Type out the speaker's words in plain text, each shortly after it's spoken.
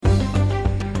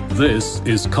This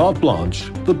is Carte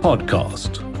Blanche, the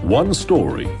podcast. One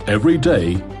story every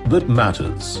day that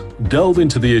matters. Delve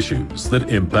into the issues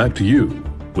that impact you.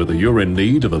 Whether you're in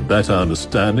need of a better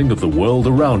understanding of the world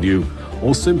around you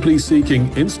or simply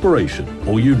seeking inspiration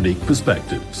or unique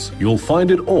perspectives, you'll find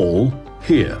it all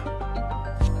here.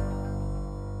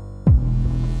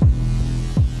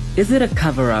 Is it a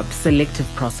cover-up, selective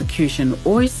prosecution,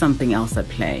 or is something else at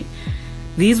play?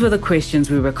 These were the questions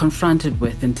we were confronted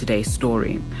with in today's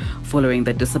story. Following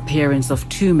the disappearance of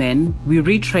two men, we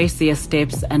retrace their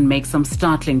steps and make some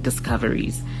startling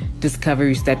discoveries.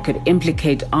 Discoveries that could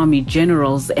implicate army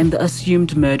generals in the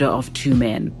assumed murder of two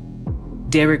men.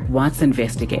 Derek Watts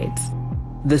investigates.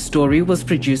 The story was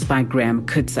produced by Graham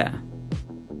Kutzer.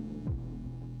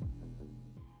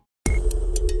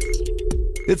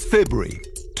 It's February.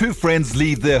 Two friends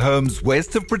leave their homes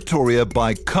west of Pretoria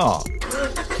by car.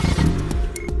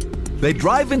 They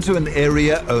drive into an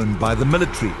area owned by the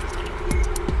military.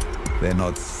 They're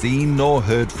not seen nor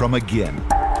heard from again.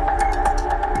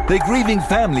 Their grieving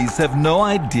families have no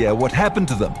idea what happened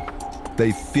to them.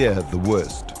 They fear the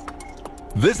worst.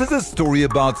 This is a story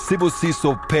about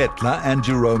Sibusiso Petla and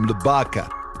Jerome Lebaka,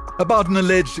 about an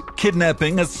alleged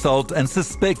kidnapping, assault and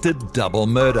suspected double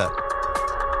murder.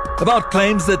 About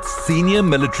claims that senior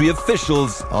military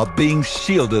officials are being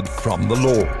shielded from the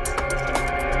law.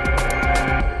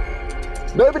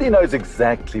 Nobody knows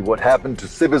exactly what happened to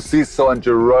Sibusiso and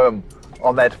Jerome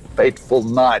on that fateful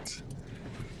night.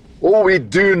 All we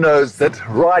do know is that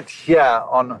right here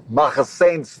on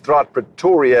Magaseinstraat,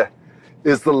 Pretoria,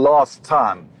 is the last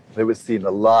time they were seen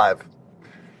alive.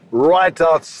 Right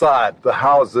outside the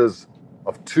houses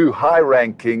of two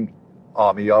high-ranking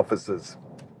army officers.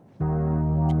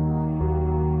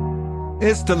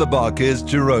 Esther Lebaka is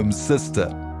Jerome's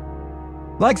sister.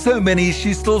 Like so many,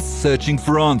 she's still searching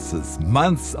for answers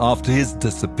months after his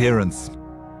disappearance.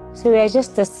 So we are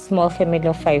just a small family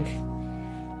of five.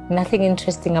 Nothing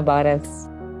interesting about us.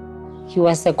 He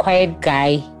was a quiet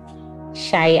guy,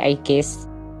 shy, I guess.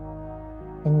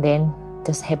 And then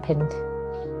this happened.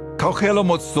 Kaugelo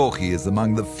Motsogi is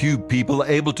among the few people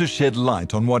able to shed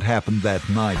light on what happened that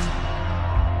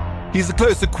night. He's a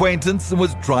close acquaintance and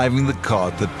was driving the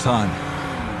car at the time.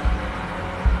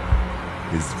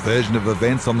 His version of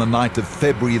events on the night of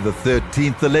February the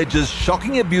 13th alleges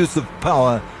shocking abuse of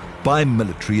power by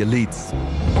military elites.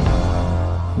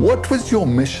 What was your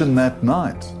mission that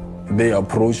night? They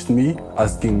approached me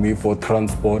asking me for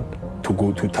transport to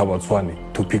go to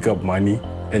Tabatswane to pick up money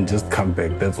and just come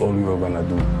back. That's all we were gonna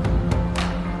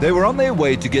do. They were on their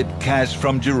way to get cash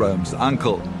from Jerome's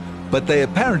uncle, but they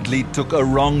apparently took a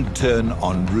wrong turn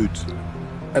en route.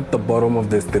 At the bottom of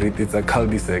the street, it's a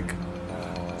cul-de-sac.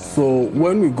 So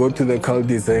when we go to the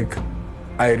cul-de-sac,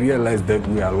 I realized that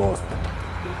we are lost.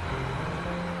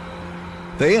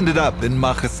 They ended up in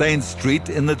Magasein Street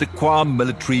in the Dekwa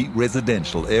military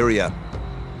residential area.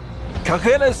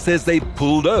 Kaugelo says they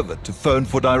pulled over to phone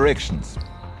for directions.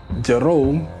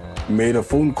 Jerome made a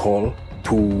phone call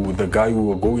to the guy we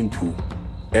were going to,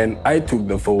 and I took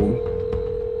the phone,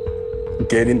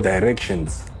 getting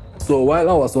directions. So while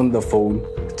I was on the phone,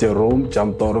 Jerome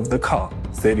jumped out of the car,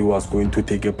 said he was going to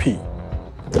take a pee.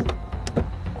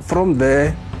 From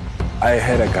there, I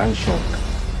had a gunshot.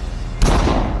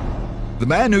 The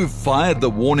man who fired the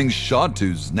warning shot,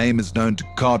 whose name is known to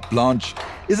Carte Blanche,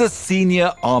 is a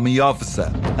senior army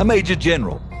officer, a major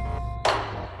general.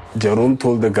 Jerome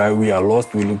told the guy, we are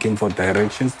lost, we're looking for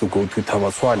directions to go to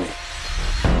Tabatswane.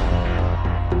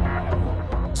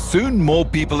 Soon more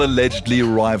people allegedly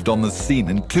arrived on the scene,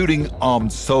 including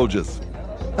armed soldiers.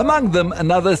 Among them,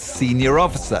 another senior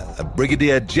officer, a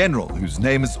brigadier general, whose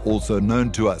name is also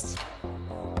known to us.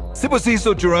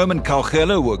 Sibusiso, Jerome and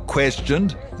Kaugelo were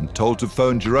questioned and told to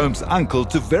phone Jerome's uncle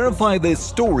to verify their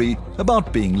story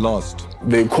about being lost.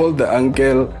 They called the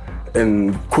uncle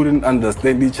and couldn't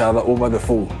understand each other over the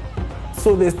phone.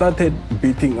 So they started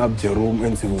beating up Jerome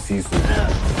and Sibusiso.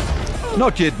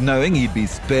 Not yet knowing he'd be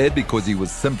spared because he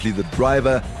was simply the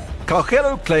driver,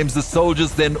 Kaugelo claims the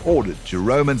soldiers then ordered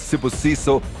Jerome and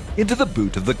Sibusiso into the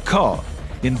boot of the car,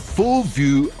 in full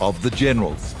view of the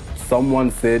generals. Someone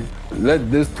said,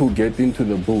 let these two get into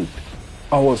the boot.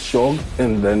 I was shocked,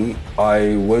 and then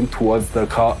I went towards the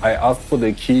car. I asked for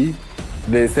the key.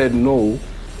 They said, no,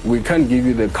 we can't give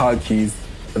you the car keys.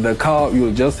 The car,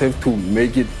 you'll just have to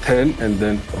make it turn and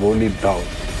then roll it down.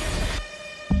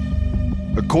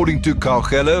 According to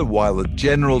Kaugelo, while the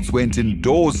generals went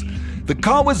indoors, the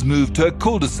car was moved to a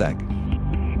cul-de-sac.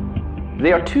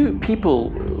 There are two people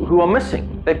who are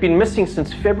missing. They've been missing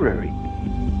since February.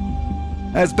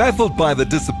 As baffled by the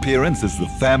disappearance as the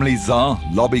families are,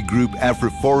 lobby group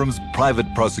AfriForum's private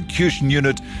prosecution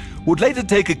unit would later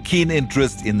take a keen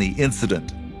interest in the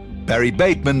incident. Barry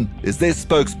Bateman is their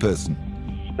spokesperson.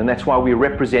 And that's why we're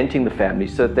representing the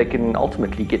families so that they can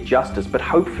ultimately get justice, but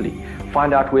hopefully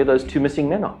find out where those two missing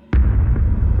men are.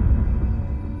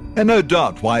 And no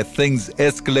doubt why things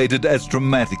escalated as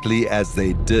dramatically as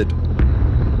they did.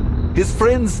 His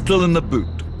friends still in the boot,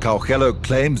 Kaugelo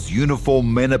claims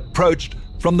uniformed men approached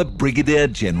from the Brigadier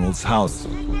General's house.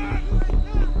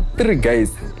 3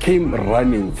 guys came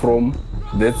running from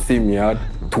that same yard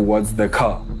towards the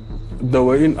car. They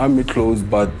were in army clothes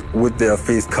but with their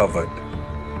face covered,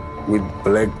 with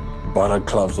black barrack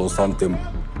gloves or something.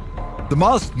 The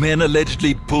masked men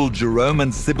allegedly pulled Jerome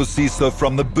and Sibusiso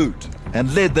from the boot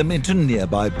and led them into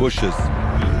nearby bushes.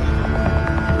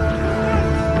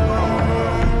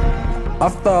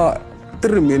 After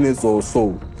 3 minutes or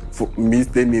so, for me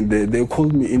standing there, they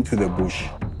called me into the bush,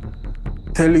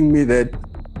 telling me that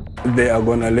they are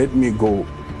gonna let me go,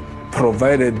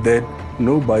 provided that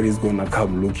nobody's gonna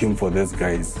come looking for these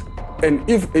guys. And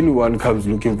if anyone comes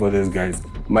looking for these guys,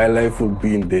 my life will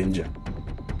be in danger.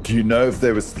 Do you know if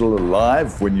they were still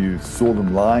alive when you saw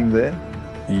them lying there?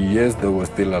 Yes, they were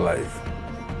still alive.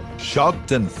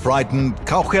 Shocked and frightened,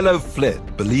 Kaugelo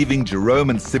fled, believing Jerome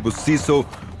and Sibusiso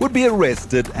would be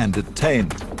arrested and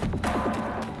detained.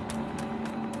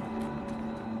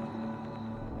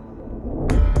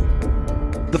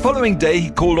 The following day, he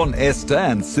called on Esther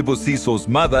and Sibusiso's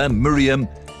mother, Miriam,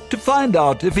 to find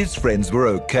out if his friends were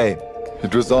okay.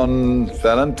 It was on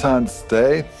Valentine's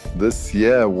Day this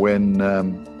year when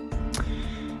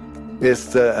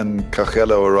Esther and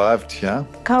Kaugelo arrived here.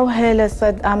 Kaugelo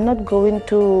said, I'm not going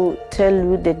to tell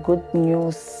you the good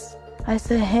news. I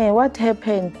said, hey, what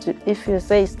happened if you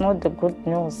say it's not the good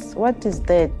news? What is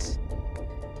that?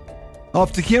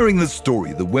 After hearing the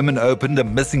story, the women opened a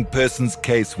missing persons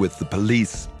case with the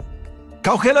police.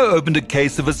 Kaugelo opened a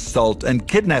case of assault and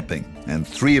kidnapping, and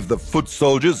 3 of the foot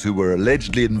soldiers who were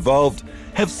allegedly involved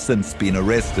have since been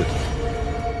arrested.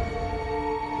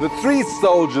 The 3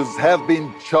 soldiers have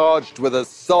been charged with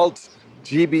assault,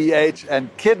 GBH and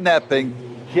kidnapping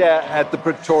here at the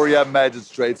Pretoria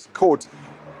Magistrates Court.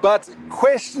 But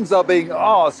questions are being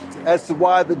asked as to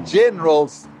why the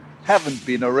generals haven't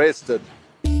been arrested.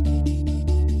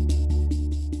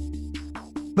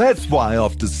 That's why,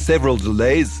 after several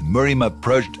delays, Miriam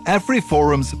approached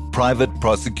AfriForum's private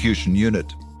prosecution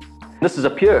unit. This is a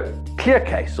clear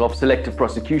case of selective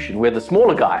prosecution where the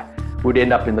smaller guy would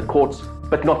end up in the courts,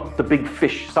 but not the big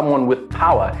fish, someone with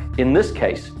power, in this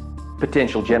case,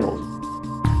 potential generals.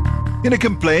 In a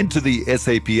complaint to the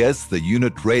SAPS, the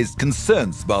unit raised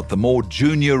concerns about the more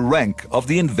junior rank of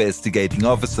the investigating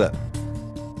officer.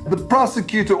 The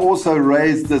prosecutor also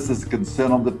raised this as a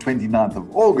concern on the 29th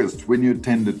of August when you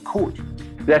attended court.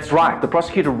 That's right. The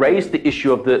prosecutor raised the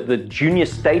issue of the junior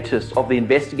status of the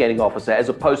investigating officer as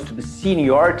opposed to the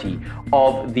seniority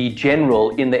of the general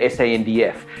in the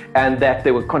SANDF, and that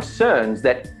there were concerns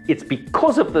that it's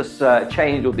because of this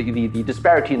change or the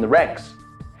disparity in the ranks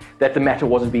that the matter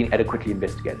wasn't being adequately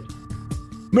investigated.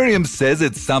 Miriam says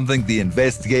it's something the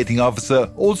investigating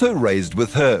officer also raised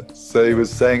with her. So he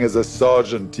was saying as a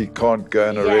sergeant he can't go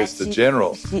and arrest the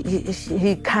general.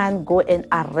 He can't go and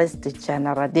arrest the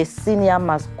general. The senior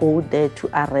must go there to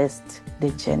arrest the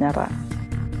general.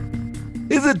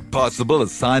 Is it possible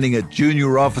assigning a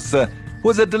junior officer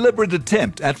was a deliberate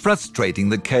attempt at frustrating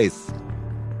the case?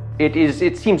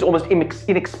 It seems almost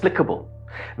inexplicable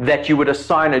that you would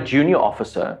assign a junior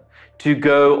officer to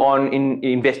go on in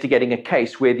investigating a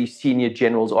case where the senior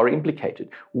generals are implicated.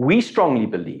 We strongly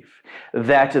believe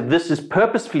that this is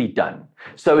purposefully done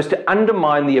so as to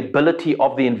undermine the ability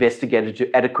of the investigator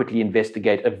to adequately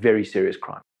investigate a very serious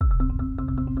crime.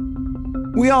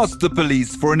 We asked the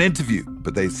police for an interview,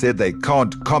 but they said they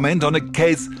can't comment on a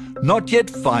case not yet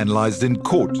finalized in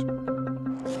court.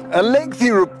 A lengthy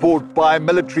report by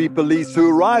military police who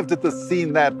arrived at the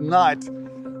scene that night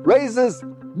raises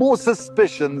more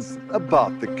suspicions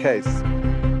about the case.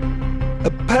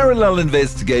 A parallel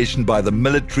investigation by the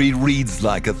military reads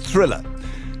like a thriller.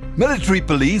 Military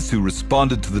police who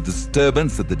responded to the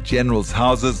disturbance at the general's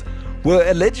houses were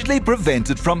allegedly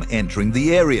prevented from entering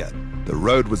the area. The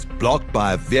road was blocked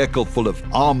by a vehicle full of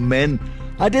armed men,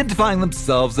 identifying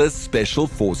themselves as Special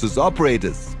Forces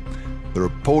operators. The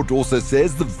report also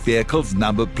says the vehicle's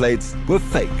number plates were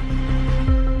fake.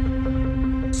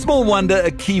 Small wonder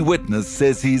a key witness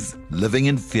says he's living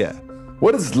in fear.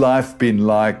 What has life been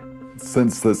like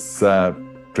since this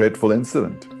dreadful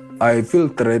incident? I feel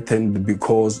threatened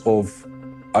because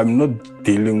I'm not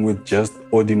dealing with just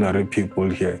ordinary people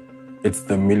here. it's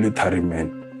the military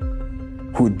man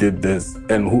who did this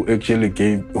and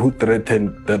who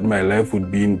threatened that my life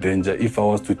would be in danger if I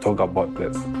was to talk about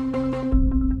this.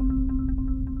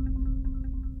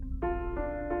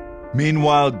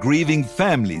 Meanwhile, grieving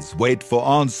families wait for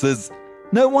answers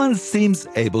no one seems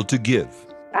able to give.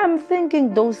 I'm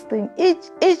thinking those things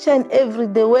each and every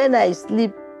day when I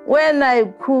sleep, when I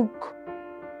cook,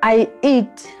 I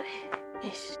eat.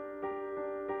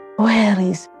 Where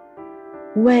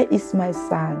is my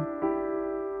son?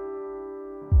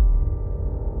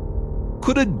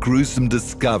 Could a gruesome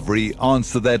discovery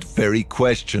answer that very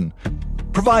question,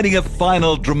 providing a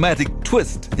final dramatic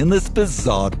twist in this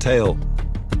bizarre tale?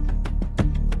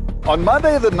 On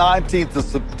Monday, the 19th of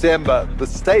September, the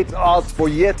state asked for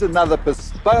yet another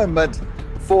postponement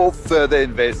for further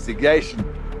investigation.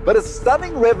 But a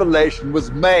stunning revelation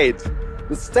was made.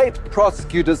 The state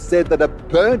prosecutor said that a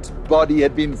burnt body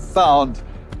had been found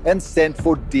and sent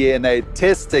for DNA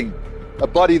testing, a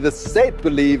body the state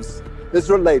believes is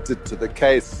related to the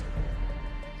case.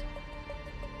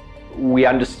 We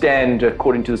understand,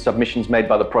 according to the submissions made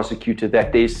by the prosecutor,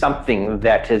 that there is something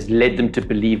that has led them to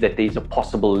believe that there is a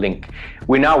possible link.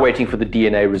 We're now waiting for the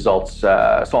DNA results.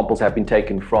 Samples have been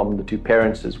taken from the two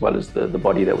parents as well as the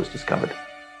body that was discovered.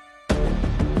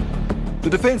 The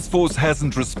Defence Force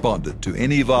hasn't responded to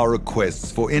any of our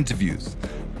requests for interviews.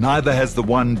 Neither has the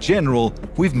one general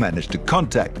we've managed to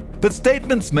contact. But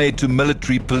statements made to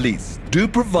military police do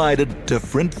provide a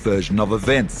different version of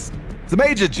events. The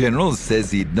Major General says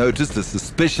he'd noticed a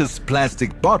suspicious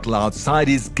plastic bottle outside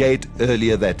his gate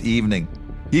earlier that evening.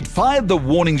 He'd fired the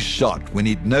warning shot when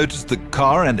he'd noticed the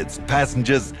car and its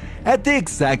passengers at the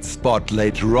exact spot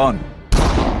later on.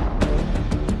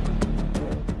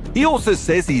 He also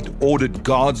says he'd ordered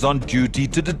guards on duty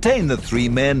to detain the three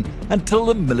men until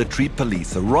the military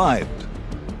police arrived.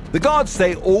 The guards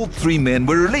say all three men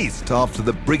were released after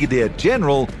the Brigadier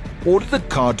General ordered the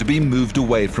car to be moved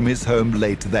away from his home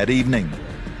later that evening.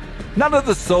 None of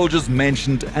the soldiers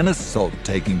mentioned an assault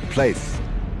taking place.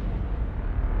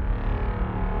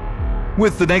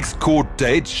 With the next court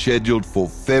date scheduled for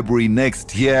February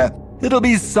next year, it'll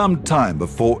be some time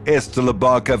before Esther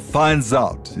Labaka finds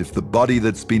out if the body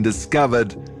that's been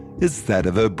discovered is that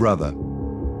of her brother.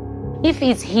 If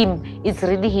it's him, it's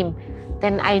really him,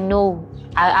 then I know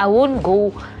I won't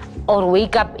go or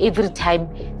wake up every time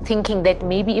thinking that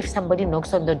maybe if somebody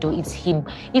knocks on the door, it's him.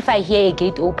 If I hear a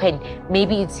gate open,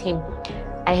 maybe it's him.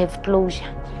 I have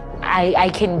closure. I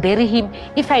can bury him.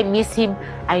 If I miss him,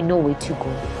 I know where to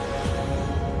go.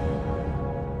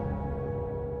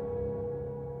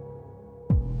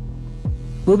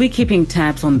 We'll be keeping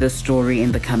tabs on this story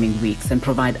in the coming weeks and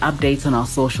provide updates on our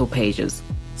social pages.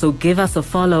 So give us a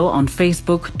follow on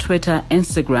Facebook, Twitter,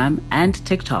 Instagram, and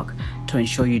TikTok to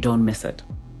ensure you don't miss it.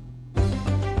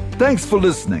 Thanks for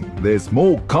listening. There's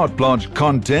more Carte Blanche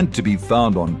content to be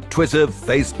found on Twitter,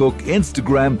 Facebook,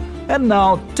 Instagram, and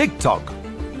now TikTok.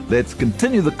 Let's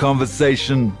continue the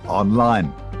conversation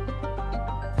online.